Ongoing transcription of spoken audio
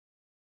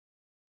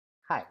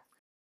Hi,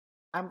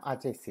 I'm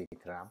Ajay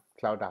Sitaram,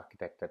 Cloud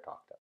Architect at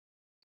Okta.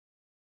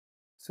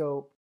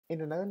 So,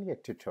 in an earlier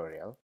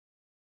tutorial,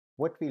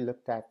 what we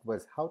looked at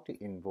was how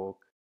to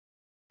invoke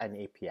an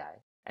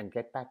API and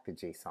get back the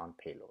JSON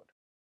payload.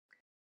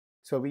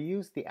 So we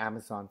used the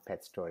Amazon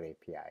Pet Store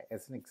API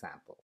as an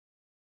example.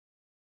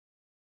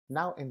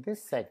 Now in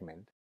this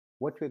segment,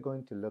 what we're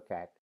going to look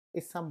at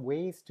is some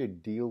ways to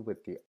deal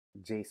with the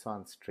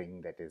JSON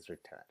string that is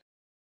returned.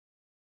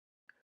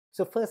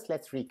 So first,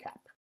 let's recap.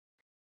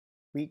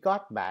 We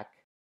got back,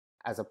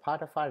 as a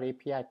part of our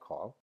API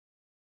call,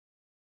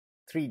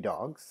 3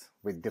 dogs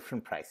with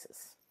different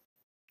prices.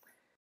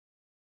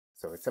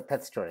 So it's a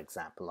pet store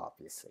example,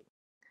 obviously.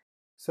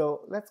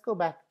 So let's go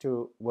back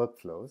to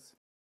workflows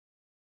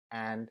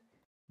and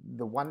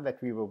the one that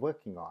we were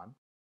working on,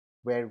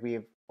 where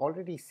we've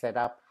already set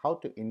up how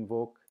to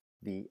invoke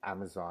the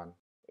Amazon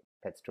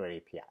Pet Store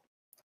API.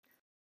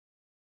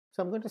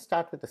 So I'm going to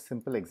start with a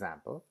simple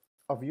example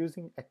of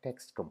using a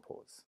text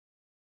compose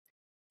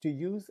to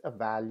use a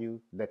value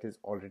that is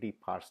already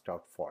parsed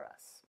out for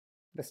us,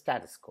 the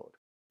status code.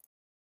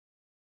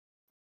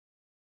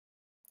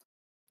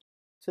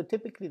 So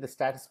typically the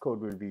status code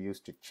will be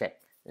used to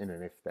check in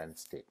an if-then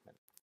statement.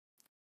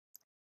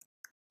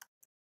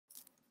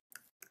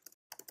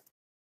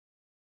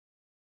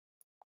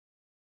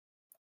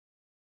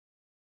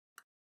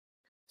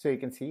 So you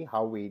can see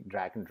how we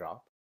drag and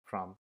drop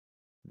from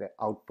the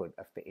output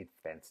of the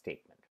if-then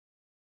statement.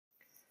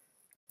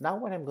 Now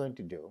what I'm going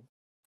to do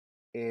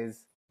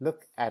is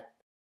look at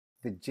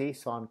the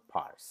Json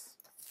Parse,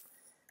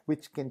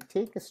 which can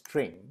take a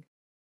string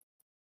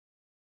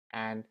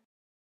and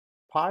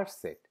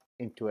parse it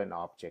into an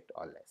object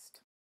or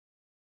list.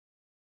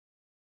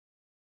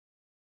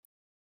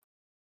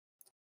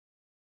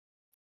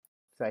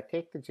 So I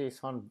take the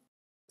JSON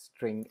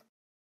string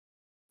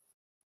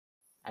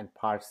and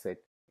parse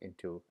it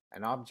into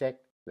an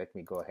object. Let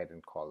me go ahead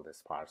and call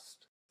this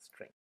parsed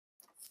string.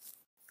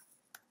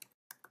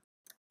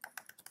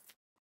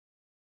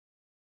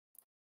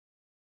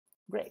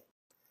 Great.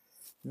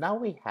 Now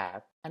we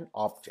have an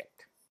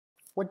object.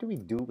 What do we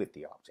do with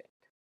the object?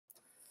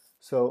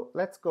 So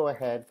let's go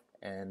ahead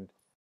and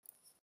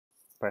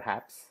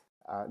perhaps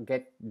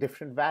get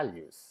different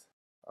values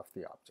of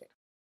the object.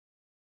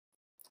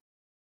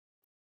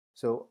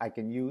 So I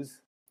can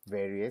use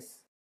various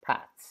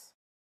paths,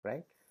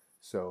 right?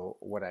 So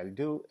what I'll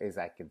do is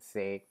I can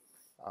say,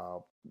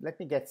 let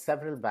me get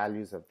several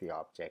values of the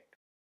object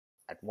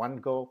at one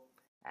go,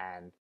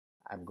 and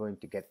I'm going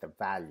to get the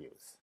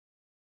values.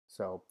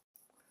 So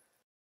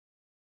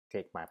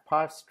take my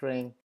parse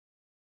string,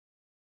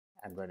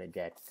 I'm going to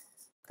get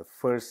the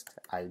first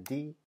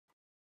ID,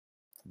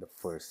 the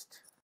first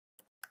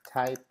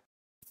type,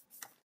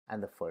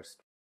 and the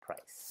first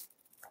price.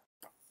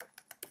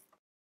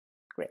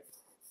 Great.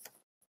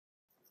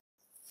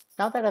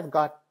 Now that I've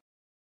got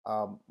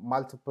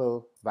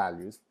multiple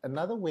values,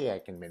 another way I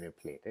can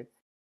manipulate it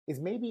is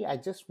maybe I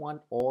just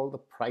want all the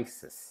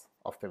prices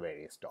of the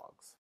various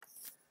dogs.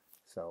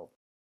 So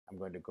I'm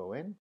going to go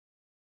in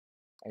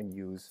and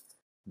use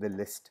the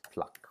list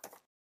pluck.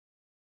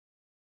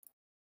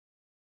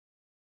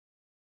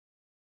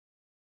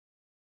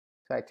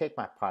 So I take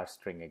my parse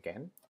string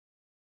again,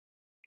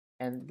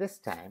 and this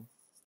time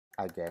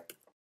I get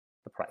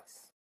the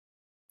price.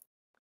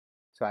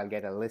 So I'll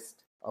get a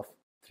list of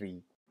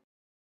 3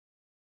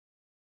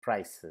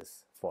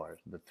 prices for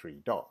the 3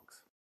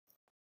 dogs,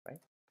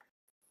 right?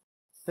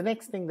 The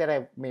next thing that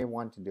I may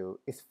want to do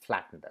is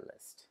flatten the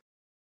list.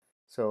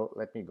 So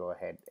let me go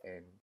ahead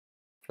and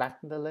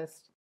flatten the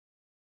list.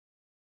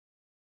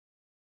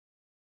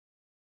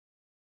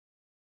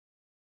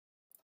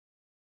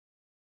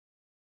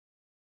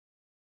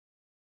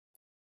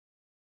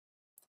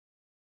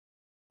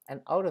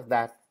 And out of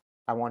that,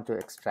 I want to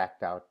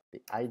extract out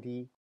the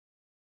ID,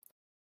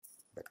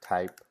 the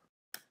type,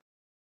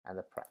 and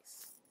the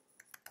price.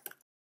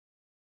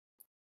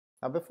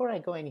 Now, before I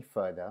go any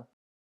further,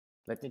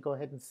 let me go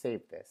ahead and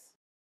save this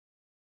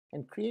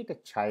and create a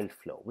child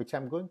flow, which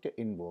I'm going to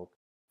invoke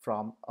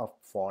from a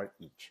for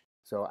each.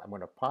 So I'm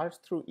going to parse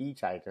through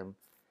each item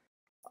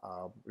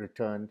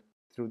returned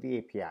through the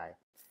API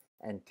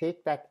and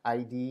take that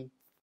ID,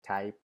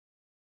 type,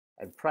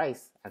 and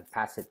price and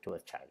pass it to a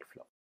child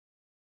flow.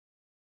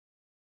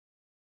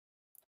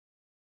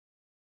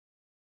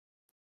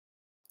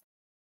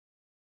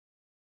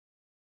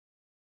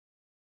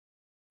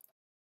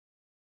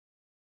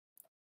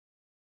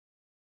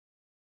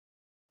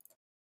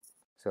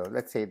 So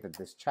let's say that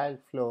this child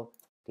flow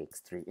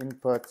takes 3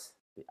 inputs,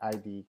 the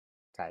ID,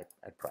 type,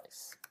 and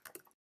price.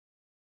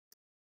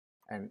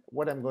 And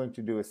what I'm going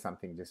to do is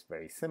something just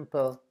very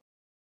simple.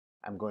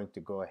 I'm going to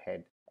go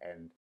ahead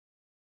and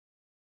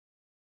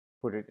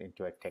put it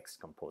into a text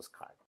compose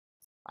card.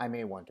 I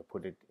may want to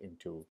put it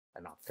into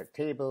an Okta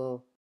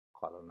table,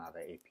 call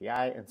another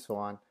API, and so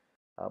on.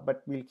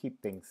 But we'll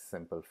keep things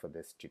simple for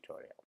this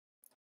tutorial.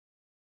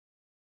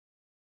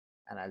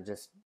 And I'll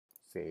just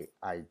say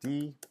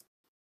ID.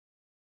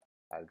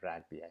 I'll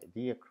drag the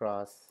ID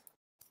across.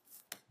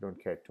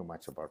 Don't care too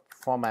much about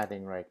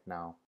formatting right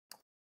now.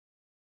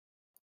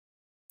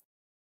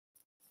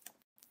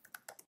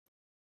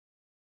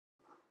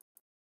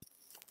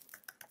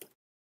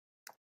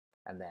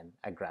 and then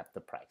I grab the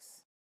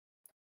price.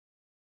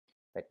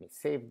 Let me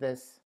save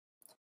this,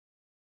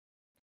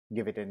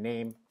 give it a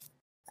name,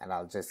 and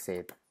I'll just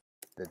say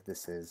that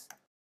this is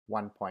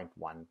 1.1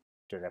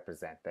 to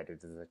represent that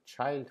it is a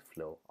child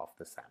flow of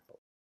the sample.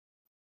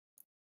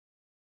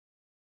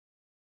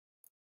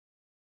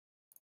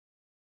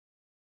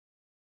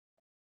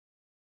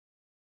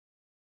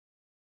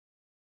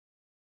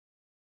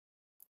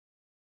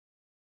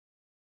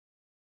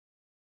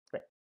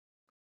 Great.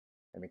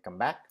 Let me come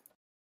back.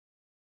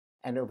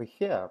 And over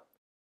here,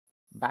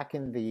 back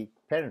in the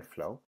parent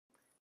flow,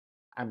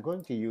 I'm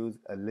going to use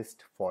a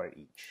list for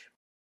each.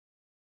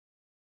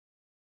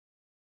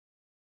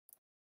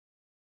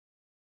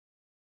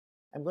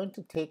 I'm going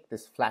to take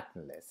this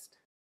flatten list,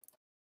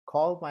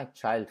 call my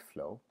child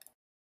flow,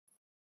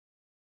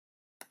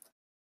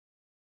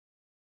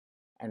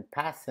 and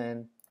pass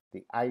in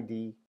the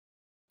ID,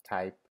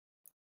 type,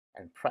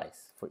 and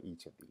price for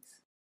each of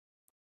these.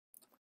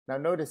 Now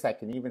notice I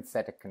can even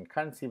set a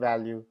concurrency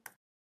value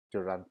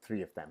to run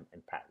 3 of them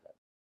in parallel.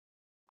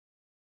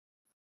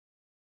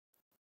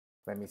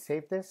 Let me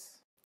save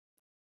this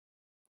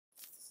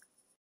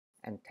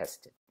and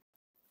test it.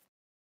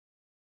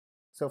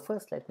 So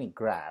first let me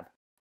grab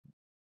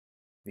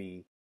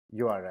the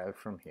URL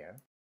from here.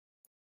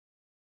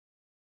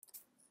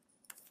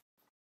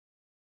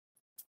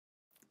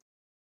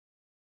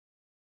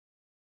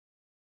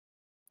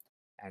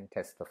 And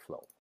test the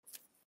flow.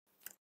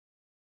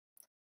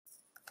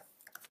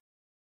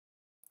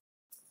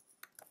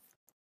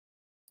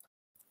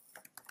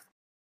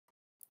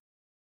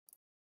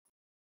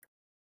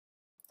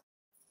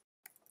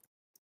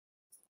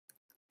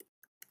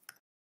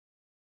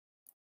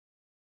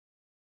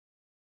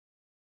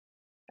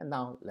 And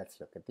now let's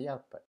look at the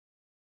output.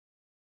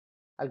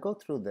 I'll go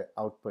through the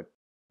output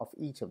of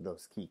each of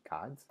those key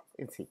cards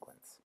in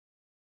sequence.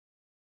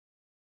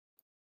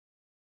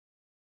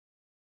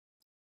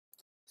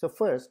 So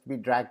first, we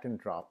dragged and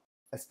dropped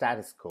a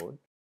status code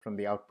from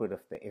the output of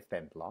the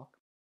if-then block.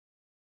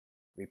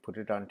 We put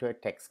it onto a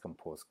text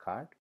compose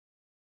card.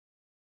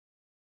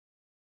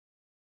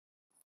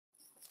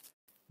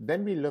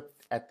 Then we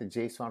looked at the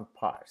Json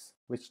Parse,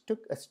 which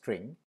took a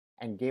string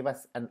and gave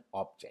us an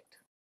object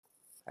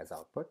as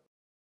output.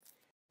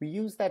 We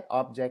used that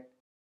object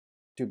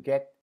to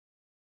get,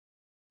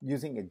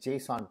 using a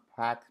JSON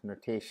path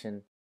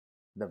notation,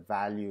 the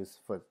values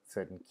for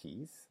certain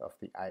keys of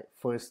the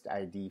first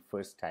ID,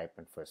 first type,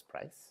 and first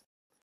price.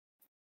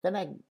 Then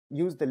I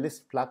used the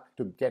list pluck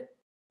to get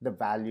the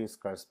values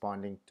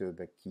corresponding to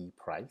the key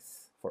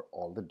price for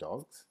all the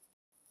dogs.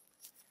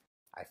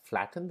 I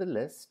flattened the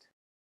list,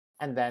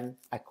 and then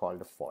I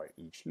called a for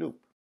each loop.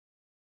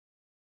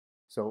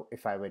 So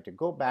if I were to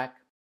go back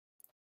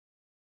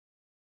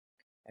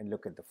and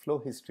look at the flow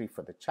history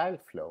for the child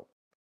flow,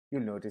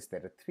 you'll notice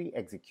there are 3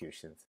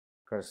 executions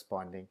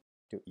corresponding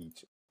to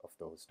each of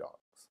those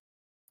dogs.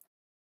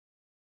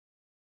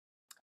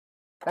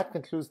 That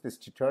concludes this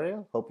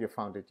tutorial. Hope you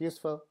found it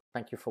useful.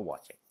 Thank you for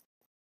watching.